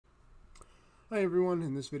Hi everyone,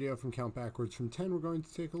 in this video from Count Backwards from 10, we're going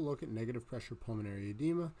to take a look at negative pressure pulmonary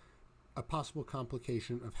edema, a possible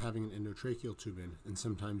complication of having an endotracheal tube in, and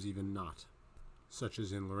sometimes even not, such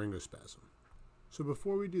as in laryngospasm. So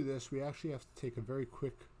before we do this, we actually have to take a very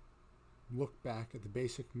quick look back at the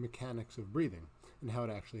basic mechanics of breathing and how it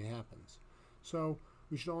actually happens. So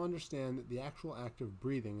we should all understand that the actual act of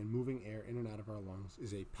breathing and moving air in and out of our lungs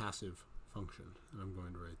is a passive function. And I'm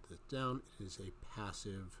going to write that down. It is a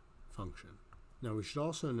passive function. Now we should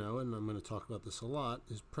also know, and I'm going to talk about this a lot,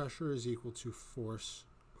 is pressure is equal to force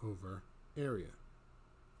over area.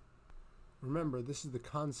 Remember, this is the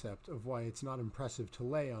concept of why it's not impressive to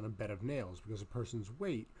lay on a bed of nails, because a person's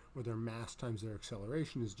weight, or their mass times their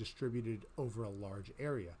acceleration, is distributed over a large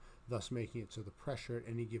area, thus making it so the pressure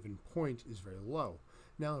at any given point is very low.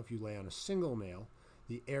 Now if you lay on a single nail,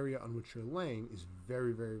 the area on which you're laying is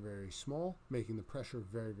very, very, very small, making the pressure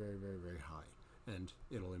very, very, very, very high, and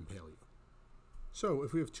it'll impale you. So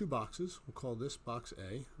if we have two boxes, we'll call this box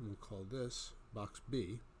A, and we'll call this box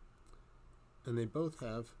B, and they both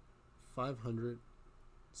have 500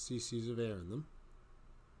 cc's of air in them.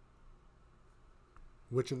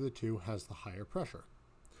 Which of the two has the higher pressure?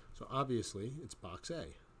 So obviously it's box A,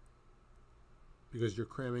 because you're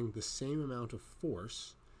cramming the same amount of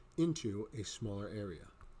force into a smaller area.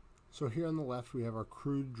 So here on the left we have our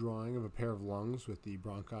crude drawing of a pair of lungs with the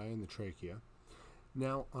bronchi and the trachea.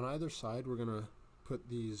 Now on either side we're going to put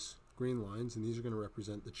these green lines, and these are going to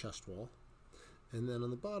represent the chest wall. And then on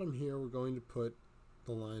the bottom here we're going to put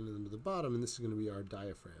the line into the bottom, and this is going to be our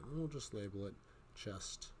diaphragm. And we'll just label it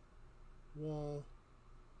chest wall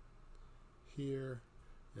here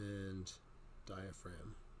and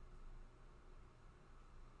diaphragm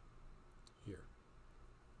here.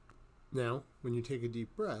 Now, when you take a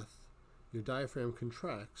deep breath, your diaphragm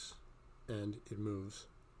contracts and it moves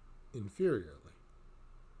inferiorly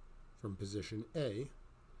from position A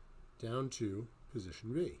down to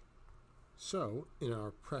position B. So, in our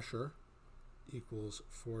pressure equals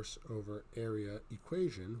force over area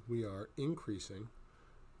equation, we are increasing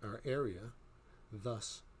our area,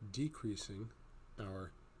 thus decreasing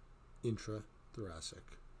our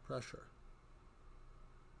intrathoracic pressure.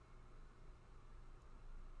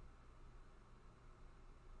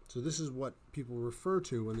 So this is what people refer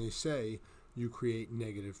to when they say you create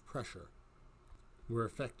negative pressure. We're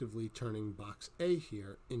effectively turning box A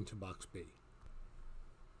here into box B.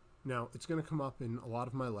 Now, it's going to come up in a lot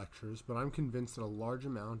of my lectures, but I'm convinced that a large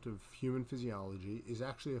amount of human physiology is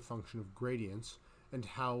actually a function of gradients and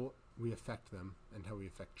how we affect them and how we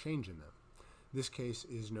affect change in them. This case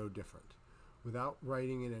is no different. Without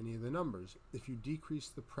writing in any of the numbers, if you decrease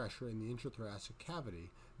the pressure in the intrathoracic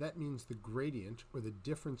cavity, that means the gradient, or the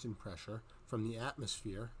difference in pressure from the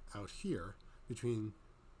atmosphere out here between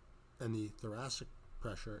and the thoracic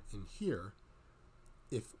pressure in here,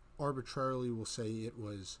 if arbitrarily we'll say it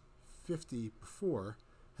was 50 before,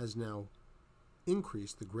 has now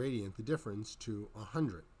increased the gradient, the difference, to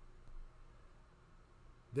 100.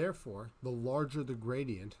 Therefore, the larger the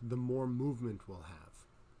gradient, the more movement we'll have.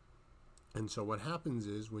 And so what happens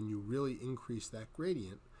is when you really increase that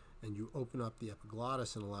gradient and you open up the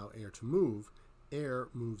epiglottis and allow air to move, air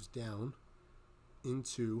moves down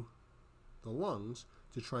into the lungs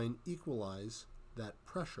to try and equalize that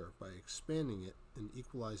pressure by expanding it and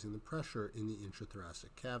equalizing the pressure in the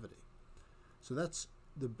intrathoracic cavity. So that's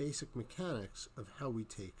the basic mechanics of how we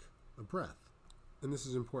take a breath. And this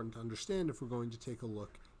is important to understand if we're going to take a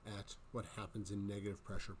look at what happens in negative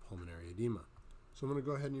pressure pulmonary edema. So I'm going to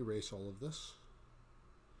go ahead and erase all of this.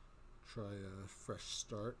 Try a fresh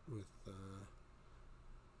start with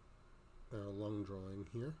our lung drawing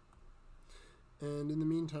here. And in the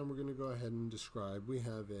meantime, we're going to go ahead and describe. We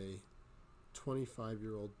have a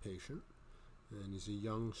 25-year-old patient, and he's a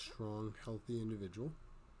young, strong, healthy individual.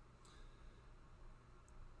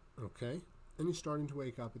 Okay, and he's starting to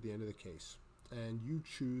wake up at the end of the case, and you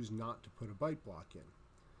choose not to put a bite block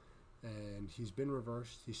in. And he's been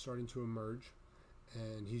reversed, he's starting to emerge,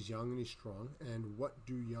 and he's young and he's strong. And what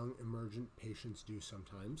do young emergent patients do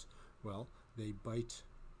sometimes? Well, they bite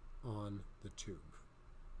on the tube.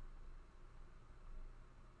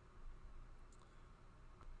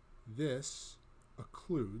 This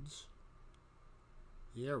occludes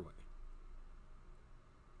the airway,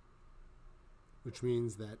 which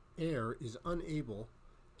means that air is unable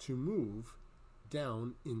to move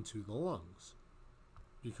down into the lungs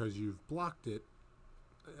because you've blocked it.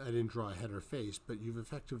 I didn't draw a head or face, but you've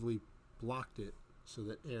effectively blocked it so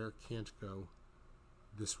that air can't go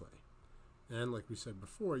this way. And like we said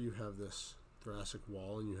before, you have this thoracic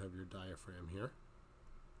wall and you have your diaphragm here.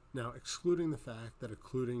 Now, excluding the fact that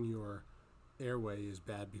occluding your airway is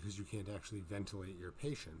bad because you can't actually ventilate your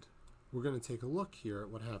patient, we're going to take a look here at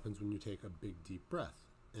what happens when you take a big deep breath.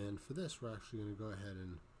 And for this, we're actually going to go ahead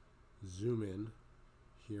and zoom in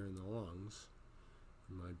here in the lungs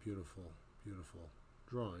in my beautiful, beautiful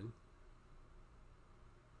drawing.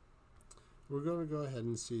 We're going to go ahead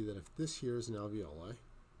and see that if this here is an alveoli,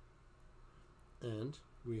 and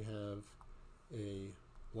we have a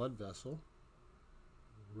blood vessel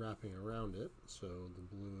wrapping around it, so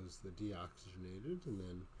the blue is the deoxygenated and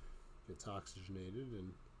then gets oxygenated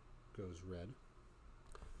and goes red.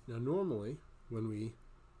 Now normally when we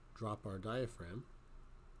drop our diaphragm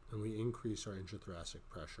and we increase our intrathoracic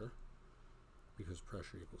pressure, because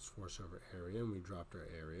pressure equals force over area, and we dropped our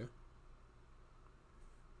area,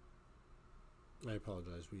 I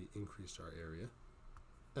apologize, we increased our area.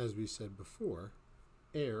 As we said before,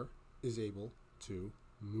 air is able to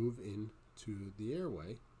move into the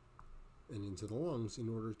airway and into the lungs in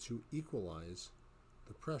order to equalize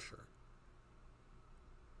the pressure.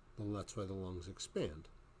 Well, that's why the lungs expand.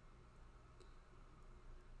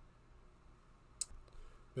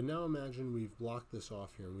 But now imagine we've blocked this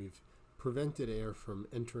off here and we've prevented air from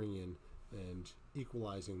entering in and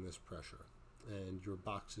equalizing this pressure, and your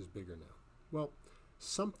box is bigger now. Well,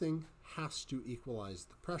 something has to equalize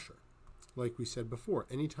the pressure. Like we said before,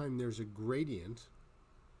 anytime there's a gradient,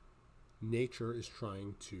 nature is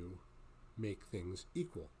trying to make things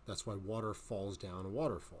equal. That's why water falls down a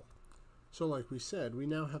waterfall. So like we said, we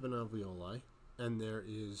now have an alveoli, and there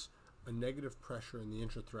is a negative pressure in the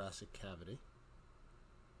intrathoracic cavity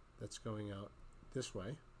that's going out this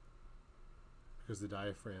way because the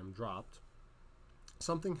diaphragm dropped.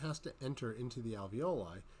 Something has to enter into the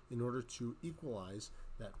alveoli in order to equalize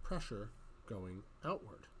that pressure going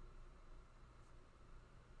outward.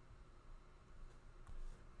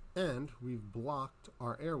 And we've blocked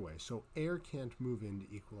our airway, so air can't move in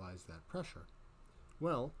to equalize that pressure.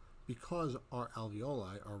 Well, because our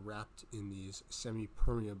alveoli are wrapped in these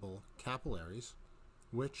semi-permeable capillaries,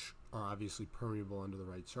 which are obviously permeable under the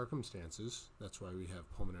right circumstances, that's why we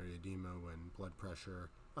have pulmonary edema when blood pressure,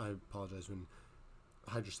 when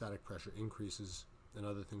hydrostatic pressure increases and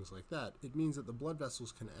other things like that, it means that the blood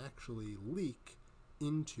vessels can actually leak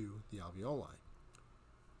into the alveoli.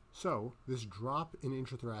 So this drop in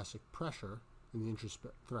intrathoracic pressure in the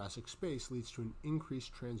intrathoracic space leads to an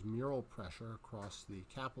increased transmural pressure across the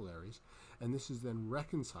capillaries, and this is then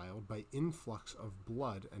reconciled by influx of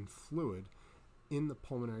blood and fluid in the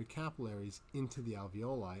pulmonary capillaries into the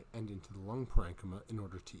alveoli and into the lung parenchyma in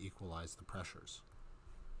order to equalize the pressures.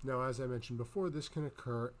 Now, as I mentioned before, this can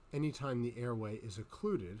occur anytime the airway is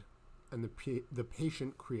occluded and the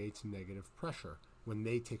patient creates negative pressure when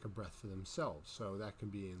they take a breath for themselves. So that can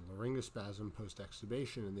be in laryngospasm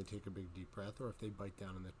post-extubation and they take a big deep breath, or if they bite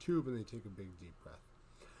down in the tube and they take a big deep breath.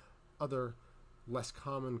 Other less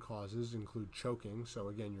common causes include choking, so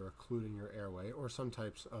again you're occluding your airway, or some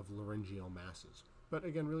types of laryngeal masses. But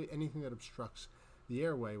again, really anything that obstructs the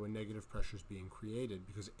airway when negative pressure is being created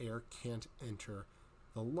because air can't enter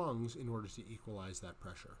the lungs in order to equalize that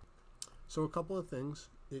pressure. So a couple of things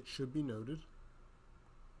it should be noted,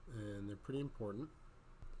 and they're pretty important.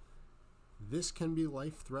 This can be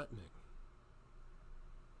life-threatening.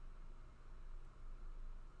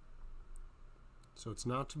 So it's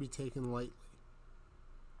not to be taken lightly,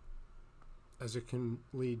 as it can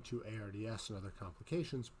lead to ARDS and other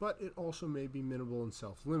complications, but it also may be minimal and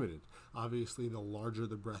self-limited. Obviously, the larger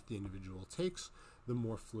the breath the individual takes, the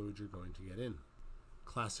more fluid you're going to get in.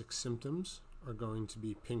 Classic symptoms are going to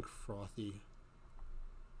be pink, frothy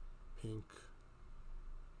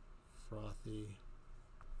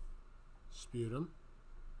sputum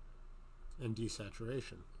and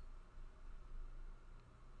desaturation.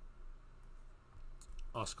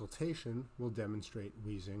 Auscultation will demonstrate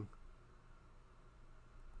wheezing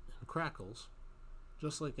and crackles,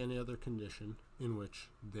 just like any other condition in which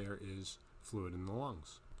there is fluid in the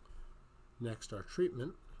lungs. Next, our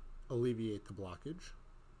treatment: alleviate the blockage,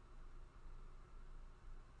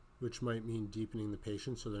 which might mean deepening the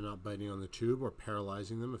patient so they're not biting on the tube or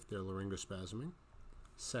paralyzing them if they're laryngospasming.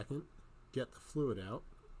 Second, get the fluid out.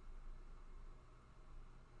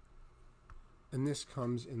 And this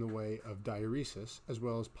comes in the way of diuresis as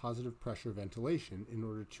well as positive pressure ventilation in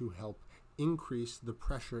order to help increase the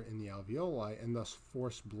pressure in the alveoli and thus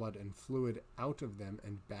force blood and fluid out of them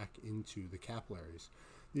and back into the capillaries.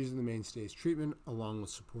 These are the mainstays treatment along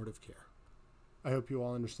with supportive care. I hope you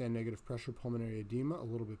all understand negative pressure pulmonary edema a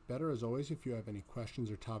little bit better. As always, if you have any questions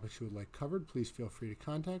or topics you would like covered, please feel free to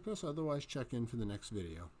contact us. Otherwise, check in for the next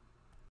video.